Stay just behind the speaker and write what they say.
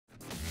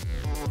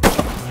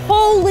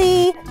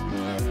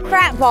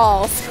crap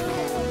balls.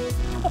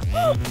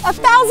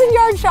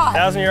 1,000-yard shot.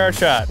 1,000-yard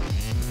shot.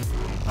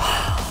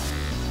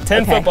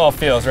 10 football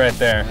fields right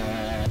there.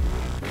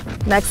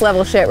 Next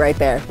level shit right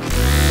there.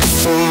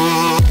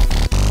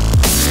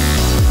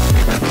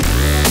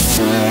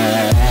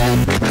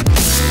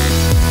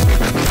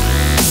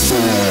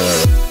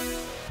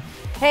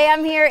 Hey,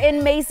 I'm here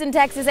in Mason,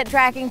 Texas at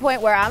Tracking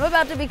Point, where I'm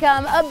about to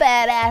become a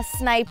badass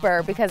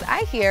sniper because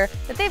I hear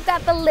that they've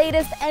got the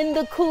latest and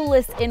the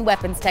coolest in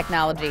weapons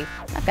technology.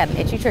 I've got an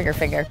itchy trigger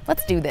finger.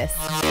 Let's do this.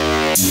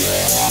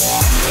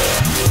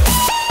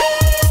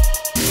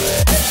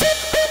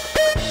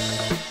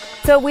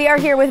 So we are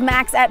here with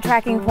Max at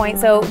Tracking Point.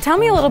 So tell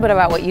me a little bit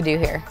about what you do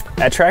here.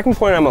 At Tracking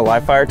Point, I'm a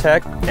live fire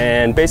tech,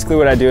 and basically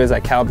what I do is I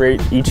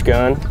calibrate each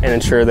gun and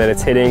ensure that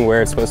it's hitting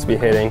where it's supposed to be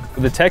hitting.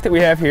 The tech that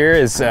we have here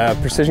is a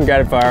precision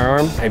guided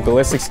firearm, a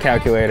ballistics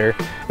calculator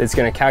that's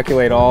going to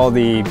calculate all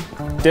the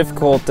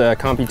difficult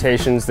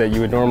computations that you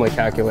would normally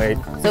calculate.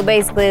 So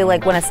basically,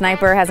 like when a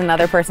sniper has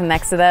another person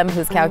next to them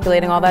who's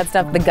calculating all that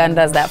stuff, the gun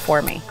does that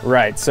for me.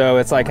 Right, so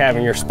it's like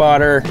having your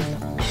spotter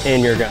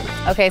in your gun.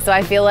 Okay, so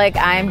I feel like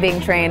I'm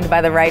being trained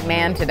by the right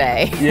man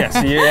today. Yes,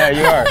 yeah,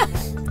 you are.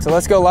 So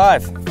let's go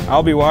live.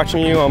 I'll be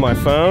watching you on my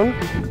phone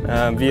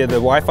via the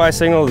Wi-Fi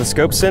signal the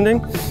scope's sending.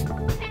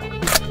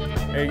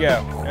 There you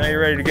go. Now you're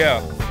ready to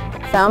go.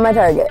 Found my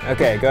target.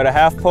 Okay, go to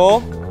half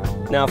pull.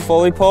 Now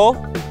fully pull.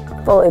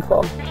 Fully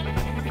pull.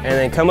 And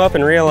then come up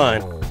and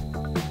realign.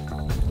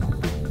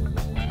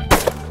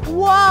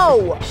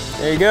 Whoa!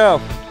 There you go.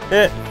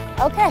 Hit.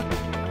 Okay.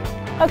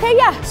 Okay,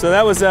 yeah. So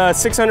that was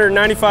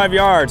 695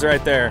 yards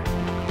right there.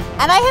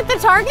 And I hit the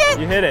target?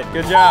 You hit it.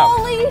 Good job.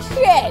 Holy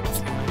shit.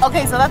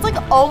 Okay, so that's like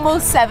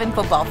almost 7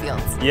 football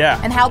fields.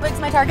 Yeah. And how big's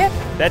my target?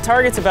 That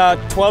target's about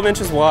 12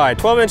 inches wide,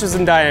 12 inches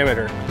in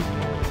diameter.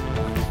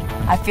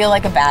 I feel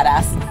like a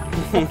badass.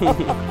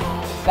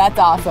 That's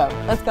awesome.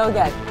 Let's go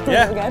again.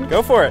 Yeah,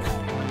 go for it.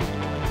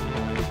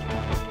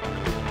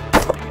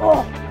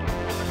 Oh.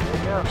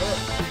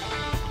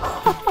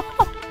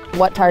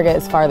 What target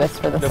is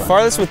farthest for this one? The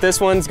farthest with this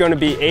one's going to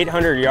be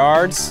 800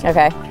 yards.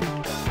 Okay.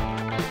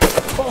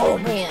 Oh,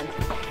 man.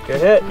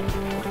 Good hit.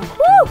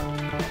 Woo!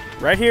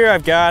 Right here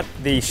I've got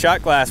the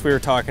shot glass we were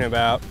talking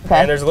about. Okay.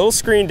 And there's a little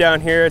screen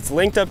down here. It's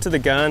linked up to the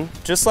gun,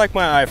 just like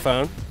my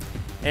iPhone.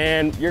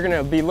 And you're going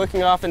to be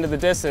looking off into the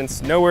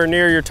distance, nowhere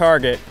near your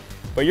target,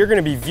 but you're going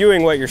to be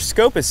viewing what your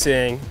scope is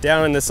seeing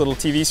down in this little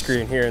TV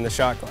screen here in the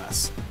shot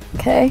glass.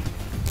 Okay.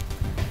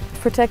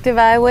 Protective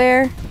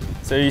eyewear.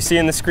 So you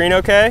seeing the screen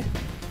okay?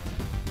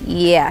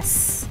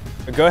 Yes.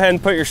 Go ahead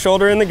and put your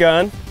shoulder in the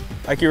gun,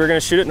 like you were going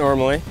to shoot it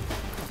normally.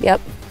 Yep.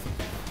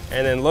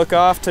 And then look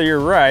off to your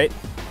right.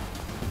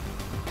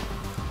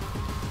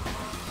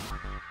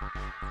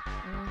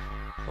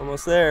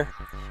 Almost there.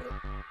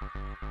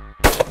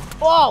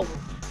 Whoa!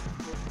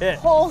 Hit.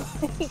 Holy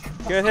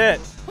Good hit.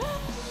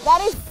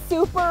 That is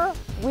super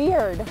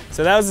weird.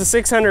 So that was a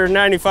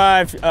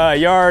 695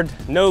 yard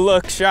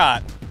no-look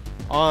shot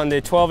on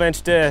the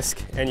 12-inch disc,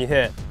 and you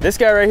hit. This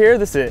guy right here,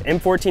 this is an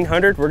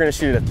M1400. We're gonna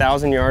shoot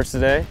 1,000 yards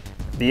today.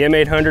 The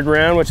M800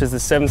 round, which is the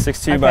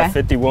 7.62 by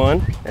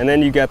 51. And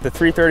then you got the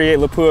 338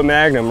 Lapua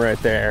Magnum right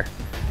there.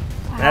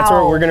 Wow. That's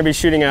what we're gonna be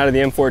shooting out of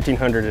the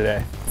M1400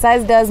 today.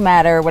 Size does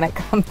matter when it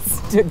comes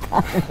to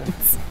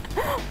guns.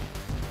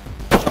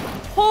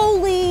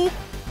 Holy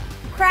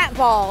crap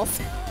balls.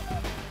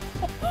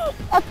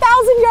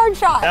 1,000-yard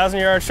shot.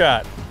 1,000-yard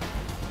shot.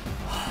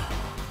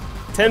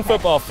 10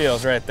 football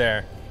fields right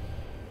there.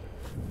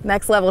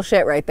 Next level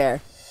shit right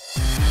there.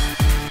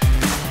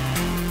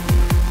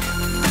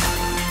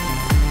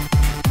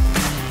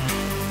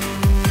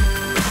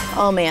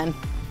 Oh man.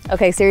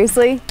 Okay,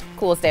 seriously,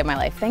 coolest day of my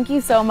life. Thank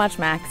you so much,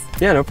 Max.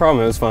 Yeah, no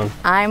problem, it was fun.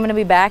 I'm gonna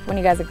be back when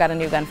you guys have got a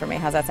new gun for me.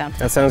 How's that sound?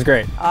 That sounds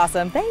great.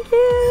 Awesome, thank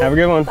you. Have a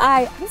good one.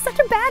 Bye. I'm such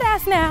a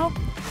badass now.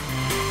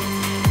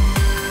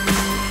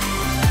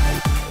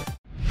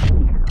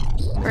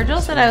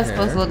 Virgil said I was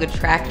supposed to look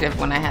attractive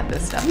when I had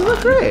this stuff on. You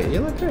look great, you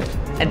look great.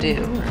 I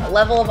do. A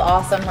level of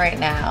awesome right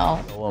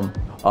now.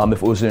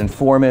 If it was an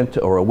informant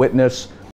or a witness,